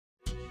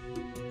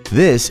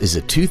This is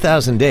a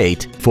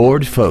 2008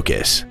 Ford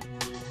Focus.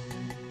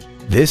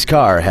 This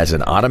car has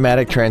an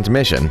automatic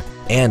transmission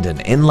and an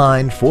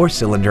inline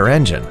 4-cylinder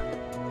engine.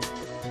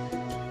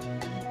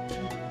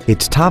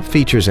 Its top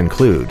features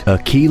include a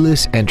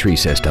keyless entry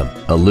system,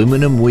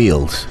 aluminum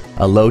wheels,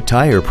 a low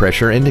tire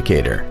pressure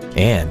indicator,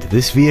 and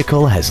this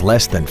vehicle has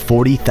less than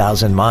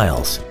 40,000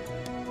 miles.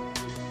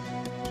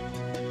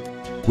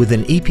 With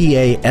an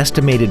EPA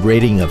estimated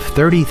rating of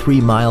 33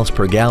 miles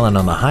per gallon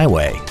on the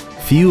highway,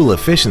 fuel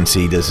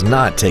efficiency does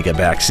not take a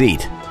back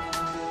seat.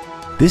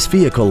 This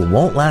vehicle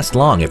won't last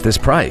long at this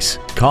price.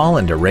 Call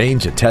and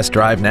arrange a test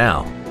drive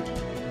now.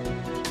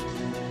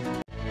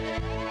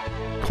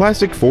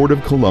 Classic Ford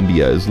of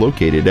Columbia is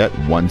located at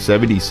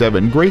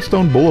 177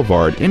 Greystone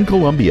Boulevard in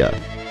Columbia.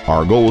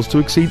 Our goal is to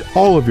exceed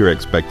all of your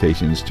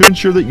expectations to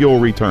ensure that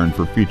you'll return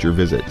for future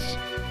visits.